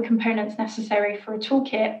mapped out the components necessary for a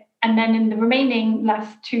toolkit. And then in the remaining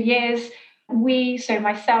last 2 years, so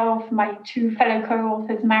myself, my two fellow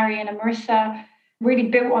co-authors, Marion and Marissa, really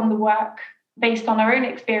built on the work based on our own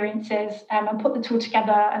experiences and put the tool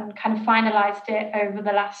together and kind of finalised it over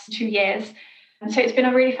the last 2 years. And so it's been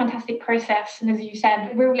a really fantastic process. And as you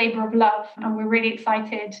said, a real labour of love. And we're really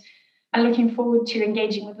excited and looking forward to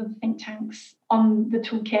engaging with other think tanks on the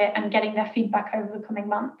toolkit and getting their feedback over the coming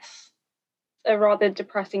months. A rather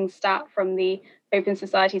depressing stat from the Open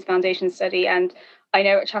Societies Foundation study. And I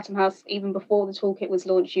know at Chatham House, even before the toolkit was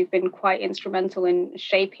launched, you've been quite instrumental in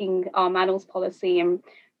shaping our panels policy and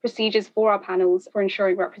procedures for our panels for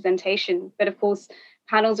ensuring representation. But of course,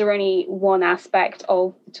 panels are only one aspect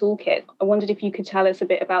of the toolkit. I wondered if you could tell us a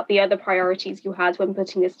bit about the other priorities you had when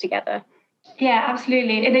putting this together. Yeah,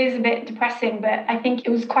 absolutely. It is a bit depressing, but I think it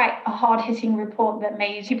was quite a hard-hitting report that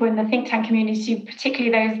made people in the think tank community, particularly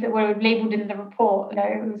those that were labelled in the report,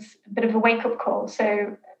 it was a bit of a wake-up call.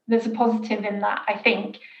 So there's a positive in that, I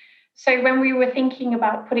think. So when we were thinking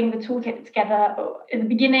about putting the toolkit together in the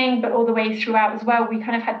beginning, but all the way throughout as well, we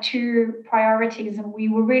kind of had two priorities, and we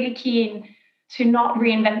were really keen to not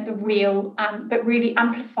reinvent the wheel, but really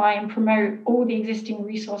amplify and promote all the existing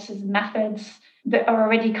resources and methods that are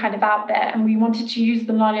already kind of out there. And we wanted to use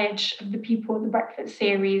the knowledge of the people at the Breakfast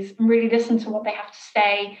series and really listen to what they have to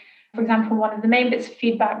say. For example, one of the main bits of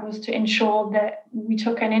feedback was to ensure that we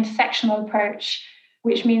took an intersectional approach,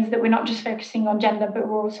 which means that we're not just focusing on gender, but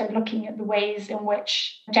we're also looking at the ways in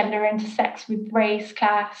which gender intersects with race,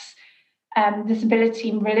 class, disability,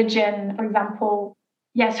 and religion, for example.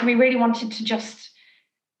 So we really wanted to just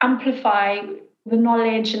amplify the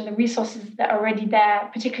knowledge and the resources that are already there,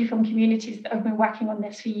 particularly from communities that have been working on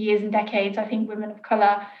this for years and decades. I think women of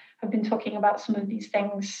colour have been talking about some of these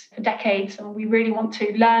things for decades, and we really want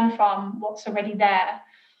to learn from what's already there.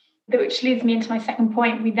 Which leads me into my second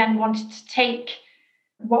point. We then wanted to take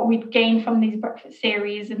what we'd gained from these breakfast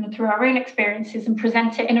series and through our own experiences and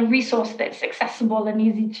present it in a resource that's accessible and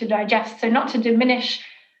easy to digest. So not to diminish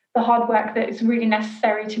the hard work that is really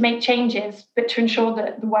necessary to make changes, but to ensure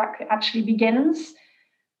that the work actually begins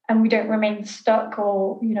and we don't remain stuck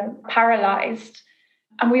or, paralyzed.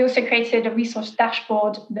 And we also created a resource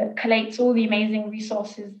dashboard that collates all the amazing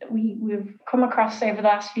resources that we've come across over the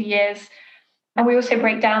last few years. And we also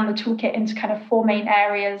break down the toolkit into kind of 4 main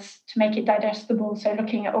areas to make it digestible. So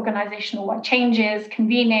looking at organizational-wide changes,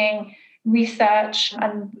 convening, research,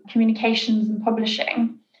 and communications and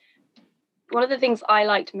publishing. One of the things I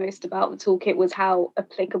liked most about the toolkit was how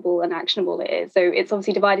applicable and actionable it is. So it's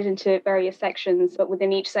obviously divided into various sections, but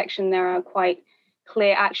within each section there are quite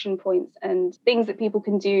clear action points and things that people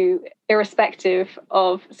can do irrespective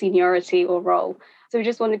of seniority or role. So we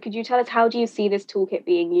just wondered, could you tell us, how do you see this toolkit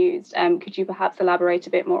being used? Could you perhaps elaborate a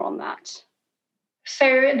bit more on that? So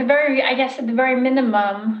at the very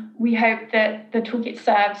minimum, we hope that the toolkit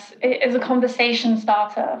serves as a conversation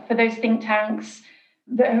starter for those think tanks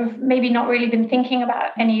that have maybe not really been thinking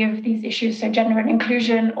about any of these issues, so gender and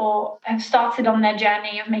inclusion, or have started on their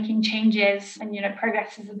journey of making changes and,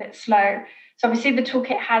 progress is a bit slow. So obviously the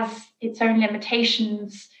toolkit has its own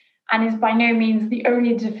limitations and is by no means the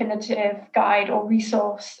only definitive guide or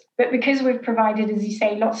resource. But because we've provided, as you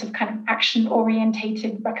say, lots of kind of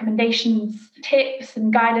action-orientated recommendations, tips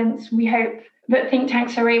and guidance, we hope that think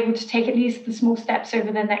tanks are able to take at least the small steps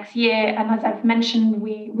over the next year. And as I've mentioned,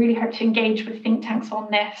 we really hope to engage with think tanks on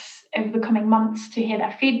this over the coming months to hear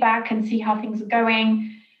their feedback and see how things are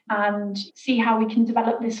going and see how we can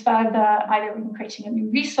develop this further, either in creating a new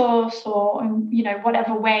resource or in,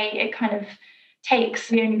 whatever way it kind of takes.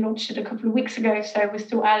 We only launched it a couple of weeks ago, so we're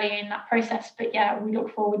still early in that process. But yeah, we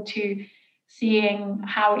look forward to seeing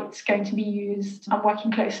how it's going to be used and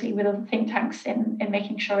working closely with other think tanks in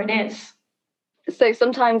making sure it is. So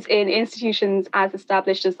sometimes in institutions as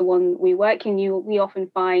established as the one we work in, we often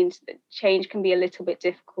find that change can be a little bit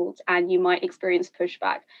difficult and you might experience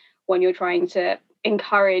pushback when you're trying to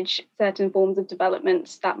encourage certain forms of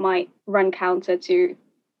development that might run counter to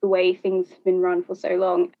the way things have been run for so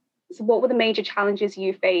long. So what were the major challenges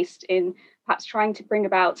you faced in perhaps trying to bring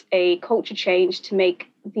about a culture change to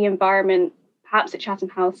make the environment, perhaps at Chatham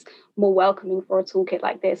House, more welcoming for a toolkit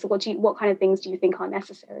like this? So what kind of things do you think are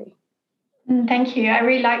necessary? Thank you. I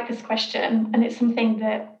really like this question, and it's something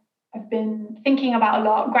that I've been thinking about a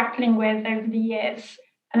lot, grappling with over the years.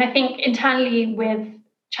 And I think internally with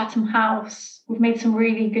Chatham House, we've made some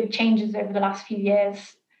really good changes over the last few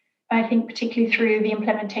years. I think particularly through the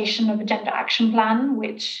implementation of a gender action plan,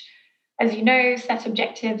 which, as you know, set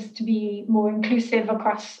objectives to be more inclusive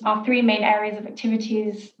across our 3 main areas of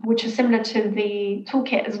activities, which are similar to the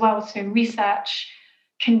toolkit as well. So research,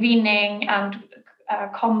 convening, and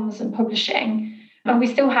comms and publishing. And we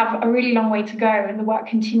still have a really long way to go and the work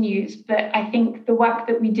continues. But I think the work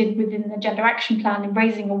that we did within the Gender Action Plan in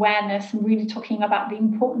raising awareness and really talking about the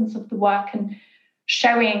importance of the work and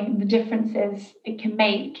showing the differences it can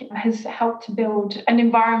make has helped to build an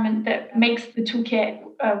environment that makes the toolkit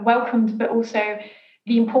welcomed, but also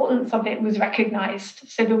the importance of it was recognised.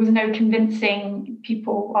 So there was no convincing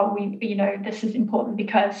people, this is important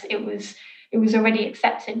because it was already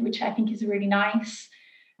accepted, which I think is really nice.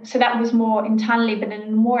 So that was more internally, but in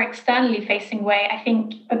a more externally facing way, I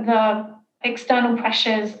think the external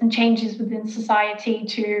pressures and changes within society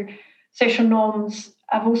to social norms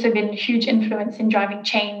have also been a huge influence in driving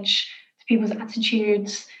change to people's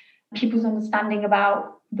attitudes, people's understanding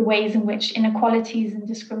about the ways in which inequalities and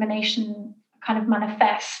discrimination kind of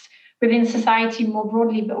manifest within society more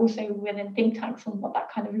broadly, but also within think tanks and what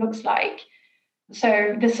that kind of looks like.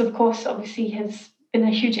 So this, of course, obviously has been a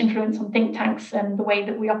huge influence on think tanks and the way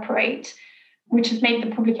that we operate, which has made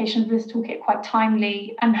the publication of this toolkit quite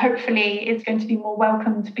timely. And hopefully it's going to be more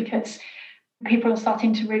welcomed because people are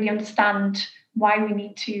starting to really understand why we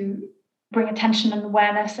need to bring attention and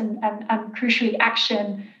awareness and crucially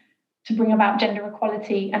action to bring about gender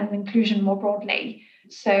equality and inclusion more broadly.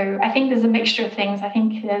 So I think there's a mixture of things. I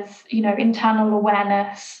think there's, internal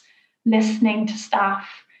awareness, listening to staff,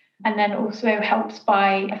 and then also helped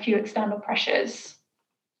by a few external pressures.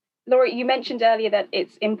 Laura, you mentioned earlier that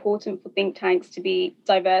it's important for think tanks to be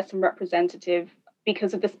diverse and representative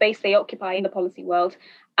because of the space they occupy in the policy world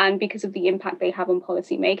and because of the impact they have on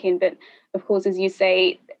policy making. But of course, as you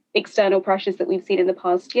say, external pressures that we've seen in the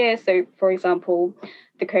past year. So, for example,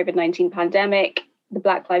 the COVID-19 pandemic, the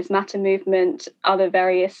Black Lives Matter movement, other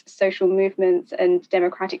various social movements and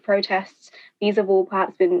democratic protests, these have all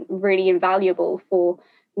perhaps been really invaluable for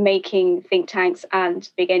making think tanks and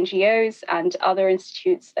big NGOs and other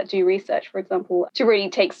institutes that do research, for example, to really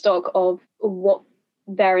take stock of what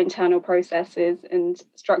their internal processes and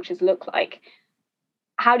structures look like.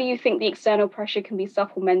 How do you think the external pressure can be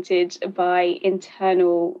supplemented by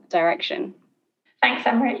internal direction? Thanks,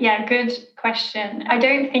 Amrit. Yeah, good question. I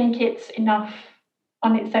don't think it's enough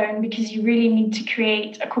on its own, because you really need to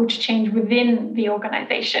create a culture change within the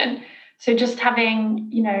organization. So just having,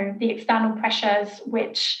 the external pressures,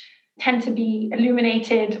 which tend to be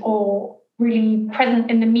illuminated or really present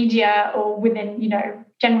in the media or within,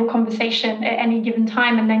 general conversation at any given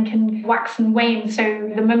time, and then can wax and wane.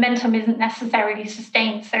 So the momentum isn't necessarily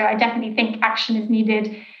sustained. So I definitely think action is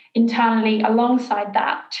needed internally alongside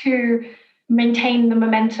that to maintain the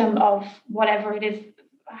momentum of whatever it is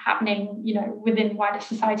happening, within wider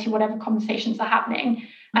society, whatever conversations are happening.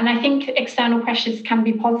 And I think external pressures can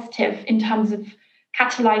be positive in terms of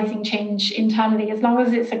catalyzing change internally, as long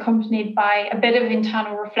as it's accompanied by a bit of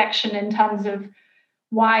internal reflection in terms of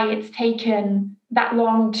why it's taken that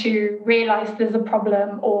long to realize there's a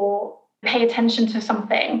problem or pay attention to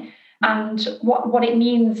something, and what it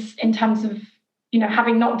means in terms of,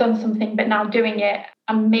 having not done something but now doing it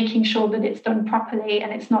and making sure that it's done properly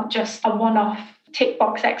and it's not just a one-off tick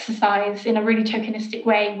box exercise in a really tokenistic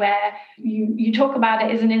way where you talk about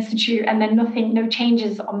it as an institute and then no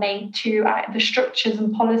changes are made to the structures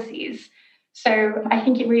and policies. So I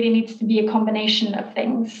think it really needs to be a combination of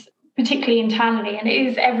things, particularly internally, and it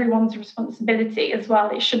is everyone's responsibility as well.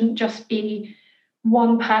 It shouldn't just be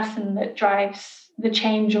one person that drives the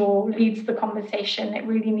change or leads the conversation. It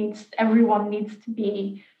really everyone needs to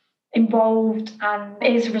be involved and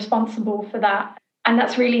is responsible for that. And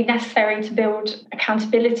that's really necessary to build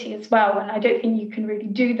accountability as well. And I don't think you can really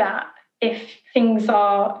do that if things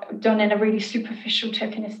are done in a really superficial,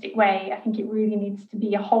 tokenistic way. I think it really needs to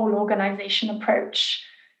be a whole organisation approach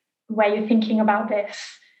where you're thinking about this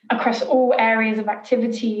across all areas of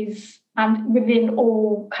activities and within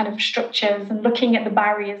all kind of structures, and looking at the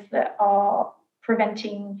barriers that are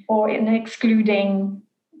preventing or excluding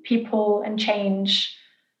people and change.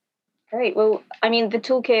 Great. Well, I mean, the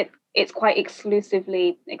toolkit, it's quite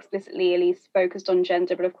explicitly at least focused on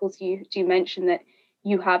gender, but of course you do mention that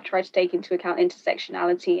you have tried to take into account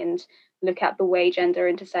intersectionality and look at the way gender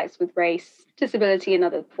intersects with race, disability and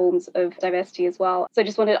other forms of diversity as well. So I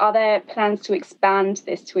just wondered, are there plans to expand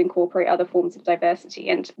this to incorporate other forms of diversity,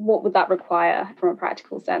 and what would that require from a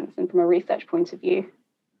practical sense and from a research point of view?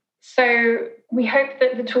 So we hope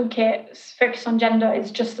that the toolkit's focus on gender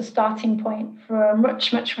is just the starting point for a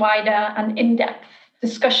much, much wider and in-depth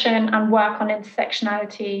discussion and work on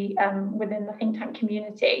intersectionality within the think tank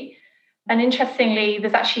community. And interestingly,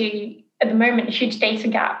 there's actually, at the moment, a huge data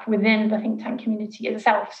gap within the think tank community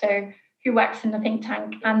itself. So who works in the think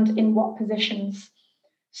tank and in what positions.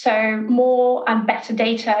 So more and better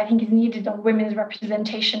data, I think, is needed on women's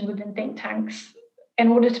representation within think tanks in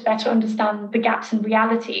order to better understand the gaps and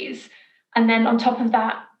realities. And then on top of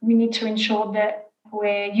that, we need to ensure that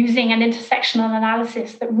we're using an intersectional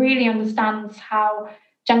analysis that really understands how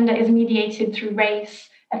gender is mediated through race,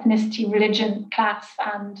 ethnicity, religion, class,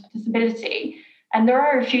 and disability. And there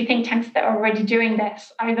are a few think tanks that are already doing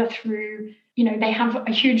this, either through, they have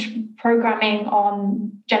a huge programming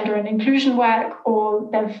on gender and inclusion work, or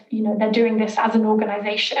they're doing this as an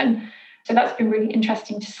organization. So that's been really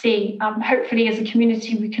interesting to see. Hopefully, as a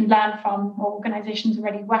community, we can learn from organizations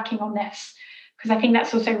already working on this, because I think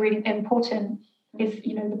that's also really important, is,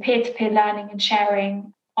 the peer-to-peer learning and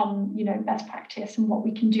sharing on, best practice and what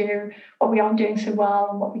we can do, what we aren't doing so well,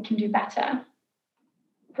 and what we can do better.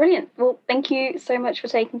 Brilliant. Well, thank you so much for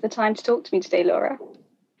taking the time to talk to me today, Laura.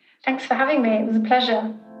 Thanks for having me. It was a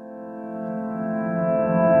pleasure.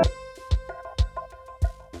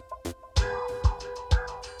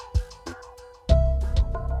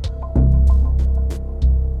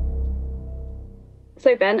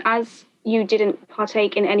 So, Ben, as you didn't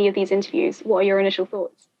partake in any of these interviews, what are your initial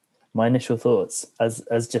thoughts? My initial thoughts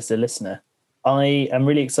as just a listener, I am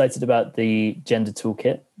really excited about the gender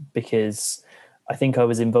toolkit, because I think I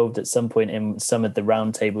was involved at some point in some of the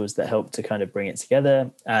roundtables that helped to kind of bring it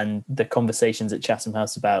together, and the conversations at Chatham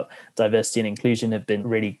House about diversity and inclusion have been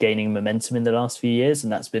really gaining momentum in the last few years,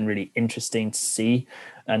 and that's been really interesting to see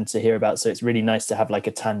and to hear about. So it's really nice to have like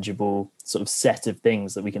a tangible sort of set of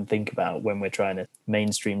things that we can think about when we're trying to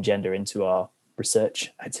mainstream gender into our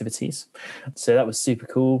research activities. So that was super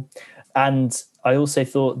cool. And I also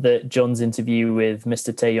thought that John's interview with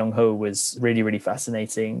Mr Thae Yongho was really, really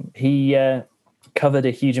fascinating. He covered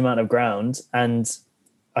a huge amount of ground, and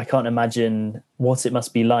I can't imagine what it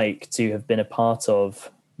must be like to have been a part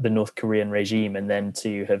of the North Korean regime and then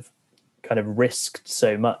to have kind of risked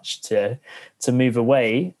so much to move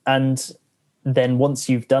away, and then once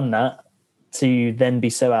you've done that, to then be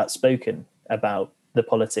so outspoken about the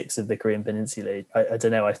politics of the Korean Peninsula. I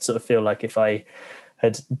don't know. I sort of feel like if I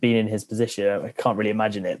had been in his position, I can't really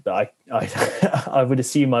imagine it, but I would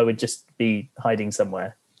assume I would just be hiding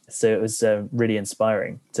somewhere. So it was really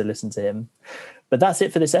inspiring to listen to him. But that's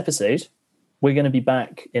it for this episode. We're going to be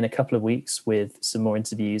back in a couple of weeks with some more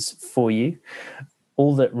interviews for you.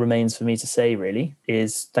 All that remains for me to say, really,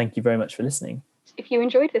 is thank you very much for listening. If you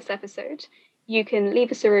enjoyed this episode, you can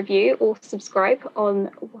leave us a review or subscribe on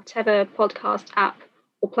whatever podcast app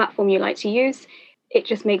or platform you like to use. It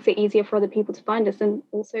just makes it easier for other people to find us, and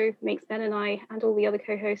also makes Ben and I and all the other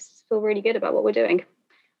co-hosts feel really good about what we're doing.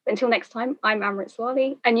 But until next time, I'm Amrit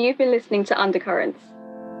Swali, and you've been listening to Undercurrents.